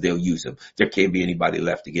because they'll use them. There can't be anybody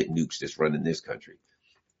left to get nukes that's running this country.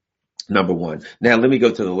 Number one. Now let me go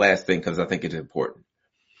to the last thing because I think it's important.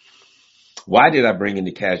 Why did I bring in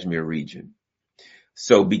the Kashmir region?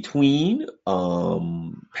 So between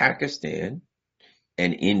Pakistan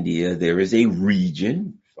and India, there is a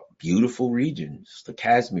region, beautiful region. It's the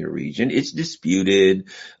Kashmir region. It's disputed.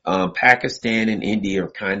 Pakistan and India are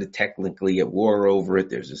kind of technically at war over it.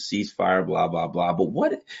 There's a ceasefire, blah, blah, blah.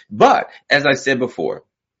 But as I said before,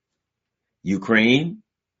 Ukraine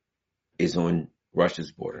is on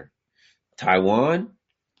Russia's border. Taiwan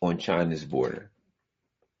on China's border.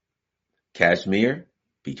 Kashmir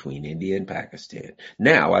between India and Pakistan.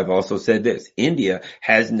 Now, I've also said this. India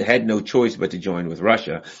hasn't had no choice but to join with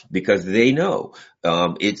Russia because they know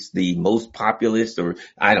it's the most populous, or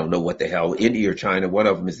I don't know what the hell, India or China, one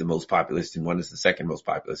of them is the most populous and one is the second most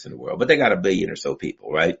populous in the world. But they got 1 billion or so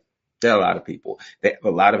people, right? There are a lot of people. They have a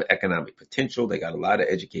lot of economic potential. They got a lot of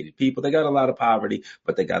educated people. They got a lot of poverty,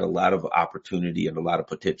 but they got a lot of opportunity and a lot of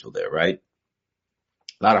potential there, right?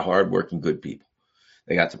 A lot of hardworking, good people.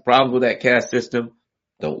 They got some problems with that caste system.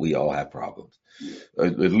 Don't we all have problems?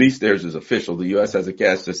 At least theirs is official. The U.S. has a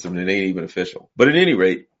caste system and it ain't even official. But at any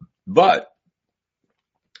rate, what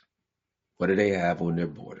do they have on their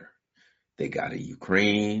border? They got a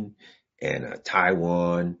Ukraine and a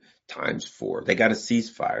Taiwan times 4. They got a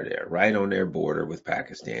ceasefire there right on their border with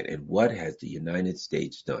Pakistan. And what has the United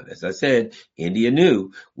States done? As I said, India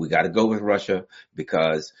knew we got to go with Russia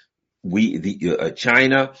because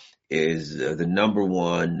China is the number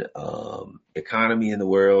one economy in the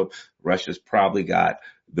world. Russia's probably got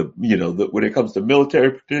when it comes to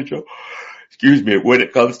military potential, when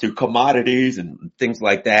it comes to commodities and things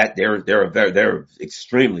like that, they're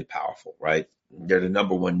extremely powerful, right? They're the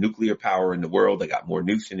number one nuclear power in the world. They got more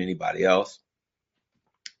nukes than anybody else.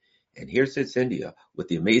 And here sits India with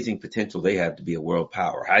the amazing potential they have to be a world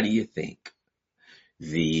power. How do you think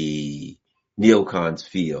the neocons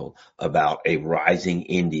feel about a rising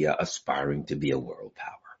India aspiring to be a world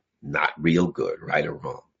power? Not real good, right or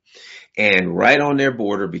wrong. And right on their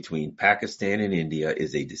border between Pakistan and India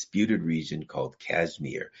is a disputed region called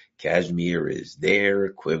Kashmir. Kashmir is their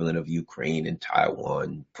equivalent of Ukraine and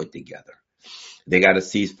Taiwan put together. They got a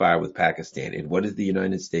ceasefire with Pakistan. And what has the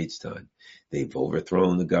United States done? They've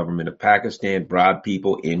overthrown the government of Pakistan, bribed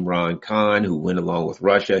people. Imran Khan, who went along with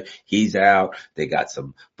Russia, he's out. They got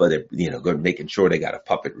some, but they're making sure they got a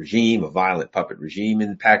puppet regime, a violent puppet regime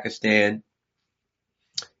in Pakistan.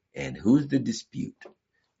 And who's the dispute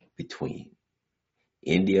between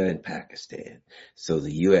India and Pakistan? So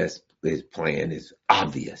the U.S. plan is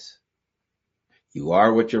obvious. You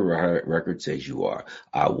are what your record says you are.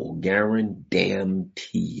 I will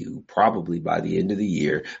guarantee you probably by the end of the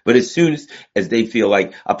year. But as soon as they feel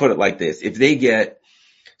like, I'll put it like this. If they get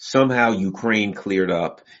somehow Ukraine cleared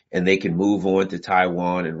up and they can move on to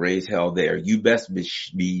Taiwan and raise hell there, you best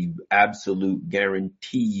be absolute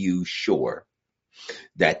guarantee you sure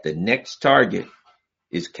that the next target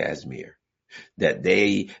is Kashmir.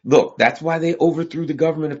 That's why they overthrew the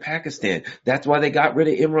government of Pakistan. That's why they got rid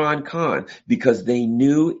of Imran Khan, because they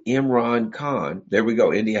knew Imran Khan. There we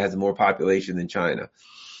go. India has more population than China.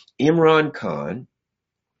 Imran Khan,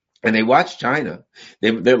 and they watched China.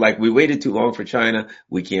 They're like, we waited too long for China.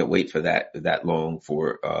 We can't wait for that long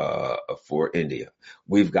for India.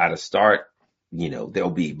 We've got to start. There'll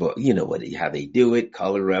be, but how they do it,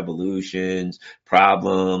 color revolutions,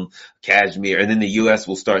 problem, Kashmir, and then the U.S.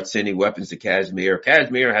 will start sending weapons to Kashmir.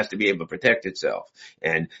 Kashmir has to be able to protect itself.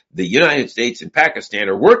 And the United States and Pakistan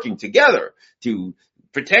are working together to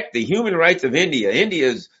protect the human rights of India.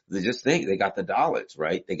 India's, just think, they got the dollars,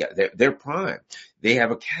 right? They got, they're prime. They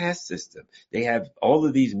have a caste system. They have all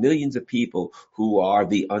of these millions of people who are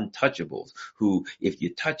the untouchables, who, if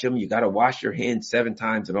you touch them, you got to wash your hands 7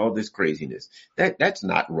 times and all this craziness. That's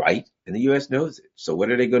not right. And the U.S. knows it. So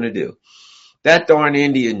what are they going to do? That darn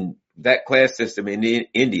that class system in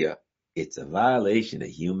India, it's a violation of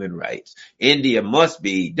human rights. India must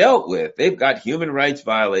be dealt with. They've got human rights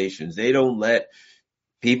violations. They don't let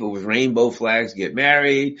people with rainbow flags get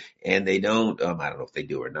married, and they don't, I don't know if they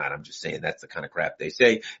do or not. I'm just saying that's the kind of crap they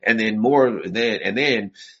say. And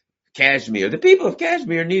then Kashmir, the people of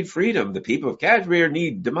Kashmir need freedom. The people of Kashmir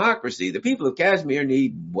need democracy. The people of Kashmir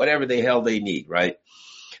need whatever the hell they need, right?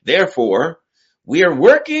 Therefore, we are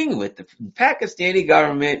working with the Pakistani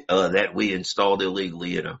government, that we installed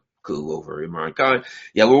illegally in a coup over Imran Khan.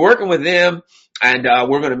 Yeah, we're working with them, and,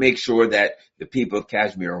 we're going to make sure that the people of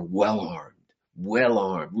Kashmir are well armed. We're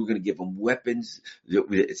going to give them weapons.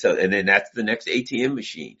 And then that's the next ATM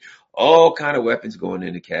machine. All kind of weapons going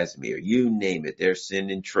into Kashmir. You name it. They're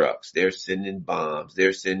sending trucks. They're sending bombs.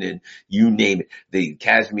 They're sending, you name it. The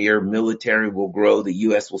Kashmir military will grow. The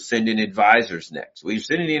U.S. will send in advisors next. We're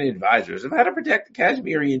sending in advisors of how to protect the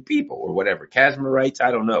Kashmirian people or whatever. Kashmirites,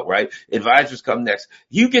 I don't know, right? Advisors come next.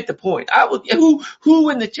 You get the point. Who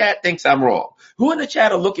in the chat thinks I'm wrong? Who in the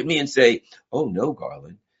chat will look at me and say, oh no,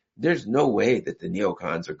 Garland. There's no way that the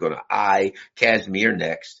neocons are going to eye Kashmir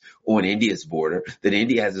next on India's border, that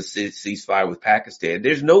India has a ceasefire with Pakistan.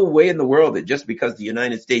 There's no way in the world that just because the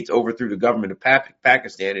United States overthrew the government of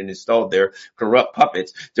Pakistan and installed their corrupt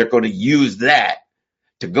puppets, they're going to use that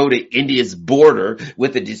to go to India's border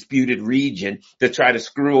with a disputed region to try to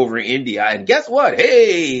screw over India. And guess what?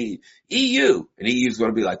 Hey, EU. And EU's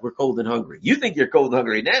going to be like, we're cold and hungry. You think you're cold and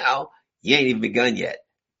hungry now? You ain't even begun yet.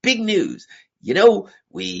 Big news.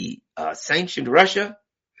 We sanctioned Russia.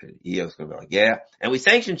 He was going to be like, yeah. And we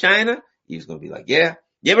sanctioned China. He was going to be like, yeah.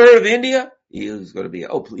 You ever heard of India? He was going to be,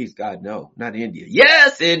 oh, please, God, no, not India.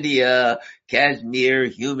 Yes, India, Kashmir,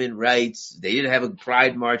 human rights. They didn't have a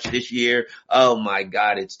pride march this year. Oh, my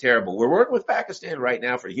God, it's terrible. We're working with Pakistan right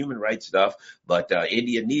now for human rights stuff, but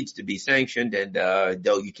India needs to be sanctioned, and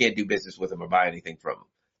though you can't do business with them or buy anything from them.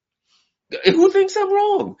 Who thinks I'm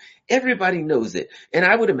wrong? Everybody knows it. And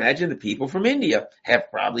I would imagine the people from India have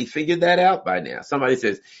probably figured that out by now. Somebody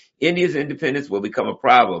says India's independence will become a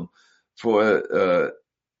problem for the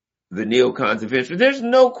neocons eventually. There's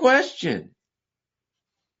no question.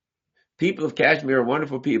 People of Kashmir are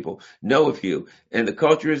wonderful people. Know a few. And the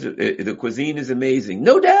culture the cuisine is amazing.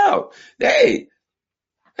 No doubt. Hey,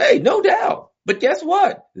 no doubt. But guess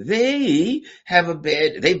what? They have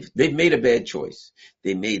they've made a bad choice.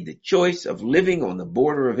 They made the choice of living on the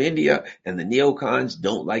border of India, and the neocons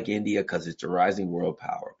don't like India because it's a rising world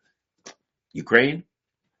power. Ukraine,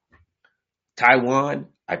 Taiwan,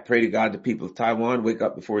 I pray to God the people of Taiwan wake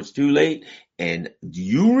up before it's too late. And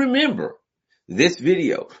you remember this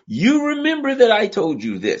video. You remember that I told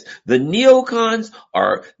you this. The neocons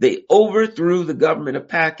they overthrew the government of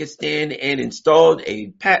Pakistan and installed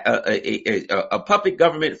a puppet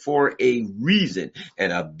government for a reason.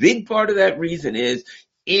 And a big part of that reason is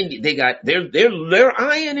India, they're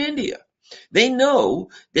eyeing India. They know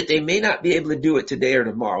that they may not be able to do it today or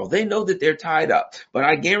tomorrow. They know that they're tied up. But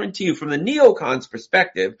I guarantee you, from the neocons'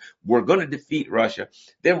 perspective, we're going to defeat Russia,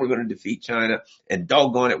 then we're going to defeat China, and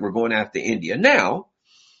doggone it, we're going after India. Now,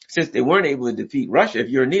 since they weren't able to defeat Russia, if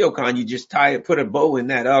you're a neocon, you just put a bow in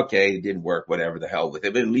that. Okay, it didn't work, whatever, the hell with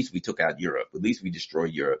it. But at least we took out Europe. At least we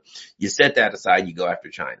destroyed Europe. You set that aside, you go after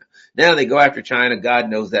China. Now they go after China. God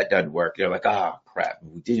knows that doesn't work. They're like, crap,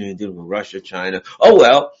 we didn't do it with Russia, China. Oh,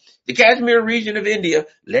 well, the Kashmir region of India,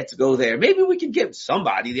 let's go there. Maybe we can get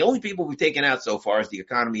somebody. The only people we've taken out so far is the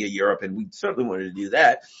economy of Europe, and we certainly wanted to do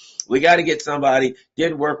that. We got to get somebody.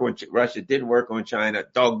 Didn't work on Russia, didn't work on China,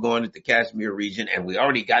 doggone it, the Kashmir region, and we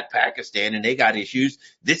already got Pakistan, and they got issues.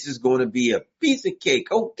 This is going to be a piece of cake,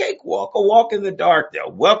 cakewalk, a walk in the dark.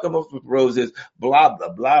 They'll welcome us with roses, blah, blah,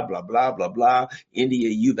 blah, blah, blah, blah, blah. India,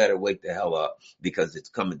 you better wake the hell up, because it's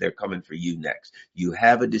coming. They're coming for you next. You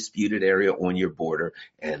have a disputed area on your border,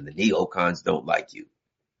 and the neocons don't like you.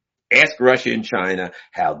 Ask Russia and China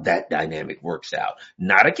how that dynamic works out.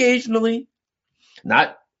 Not occasionally,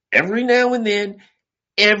 not every now and then,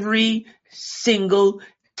 every single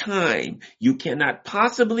time. You cannot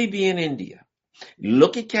possibly be in India.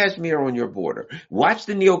 Look at Kashmir on your border. Watch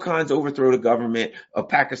the neocons overthrow the government of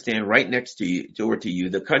Pakistan right next to you,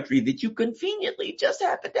 the country that you conveniently just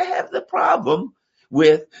happen to have the problem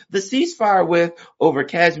with, the ceasefire with, over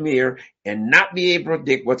Kashmir, and not be able to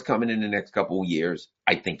predict what's coming in the next couple of years.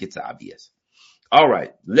 I think it's obvious. All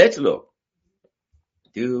right, let's look.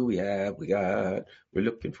 We're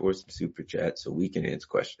looking for some super chats so we can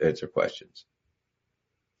answer questions.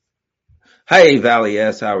 Hey, Valley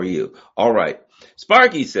S, how are you? All right.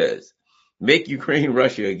 Sparky says, make Ukraine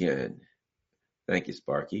Russia again. Thank you,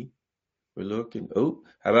 Sparky. We're looking. Oh,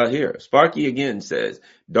 how about here? Sparky again says,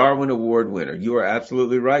 Darwin Award winner. You are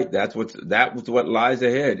absolutely right. That was what lies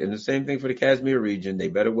ahead. And the same thing for the Kashmir region. They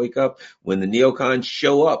better wake up. When the neocons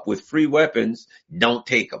show up with free weapons, don't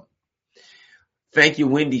take them. Thank you,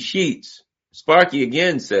 Wendy Sheets. Sparky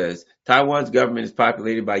again says, Taiwan's government is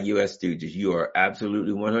populated by U.S. stooges. You are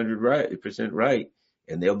absolutely 100% right.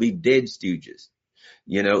 And they'll be dead stooges.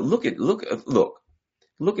 You know, look at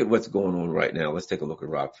what's going on right now. Let's take a look at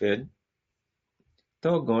Rockfin.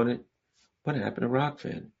 Doggone it. What happened to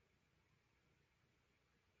Rockfin?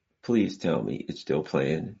 Please tell me it's still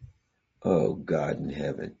playing. Oh, God in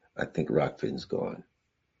heaven. I think Rockfin's gone.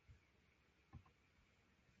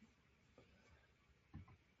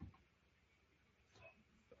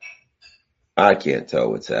 I can't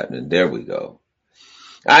tell what's happening. There we go.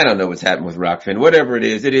 I don't know what's happening with Rockfin. Whatever it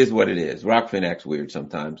is what it is. Rockfin acts weird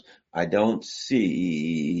sometimes. I don't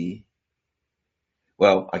see.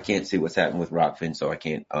 Well, I can't see what's happening with Rockfin, so I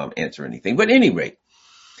can't answer anything. But at any rate,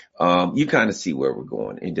 you kind of see where we're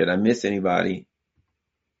going. And did I miss anybody?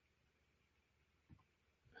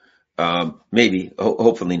 Maybe,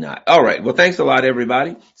 hopefully not. All right. Well, thanks a lot,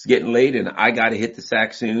 everybody. It's getting late and I got to hit the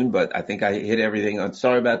sack soon, but I think I hit everything. I'm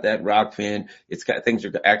sorry about that, Rockfin. Things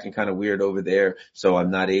are acting kind of weird over there. So I'm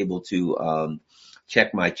not able to,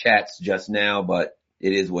 check my chats just now, but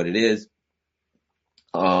it is what it is.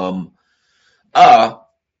 All I'm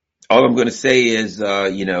going to say is,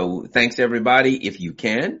 thanks everybody. If you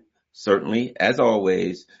can, certainly, as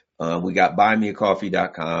always, we got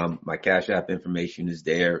buymeacoffee.com. My Cash App information is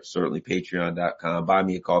there. Certainly patreon.com. Buy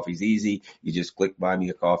Me a Coffee is easy. You just click Buy Me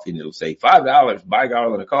a Coffee and it'll say $5, buy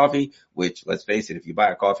Garland a coffee, which, let's face it, if you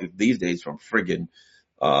buy a coffee these days from friggin'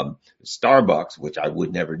 Starbucks, which I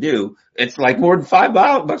would never do, it's like more than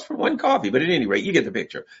 $5 for one coffee. But at any rate, you get the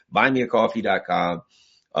picture. Buymeacoffee.com.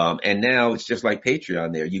 And now it's just like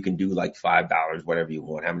Patreon there. You can do like $5, whatever you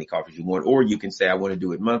want, how many coffees you want, or you can say, I want to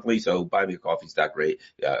do it monthly. So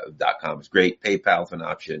buymeacoffees.com is great. PayPal is an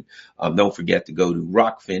option. Don't forget to go to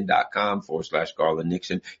rockfin.com/Garland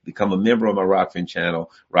Nixon. Become a member of my Rockfin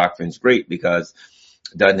channel. Rockfin's great because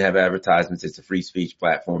it doesn't have advertisements. It's a free speech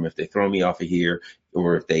platform. If they throw me off of here,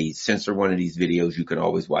 or if they censor one of these videos, you can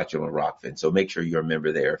always watch it on Rockfin. So make sure you're a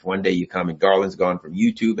member there. If one day you come and Garland's gone from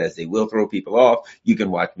YouTube, as they will throw people off, you can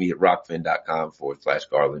watch me at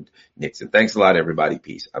rockfin.com/Garland Nixon. Thanks a lot, everybody.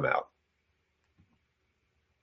 Peace. I'm out.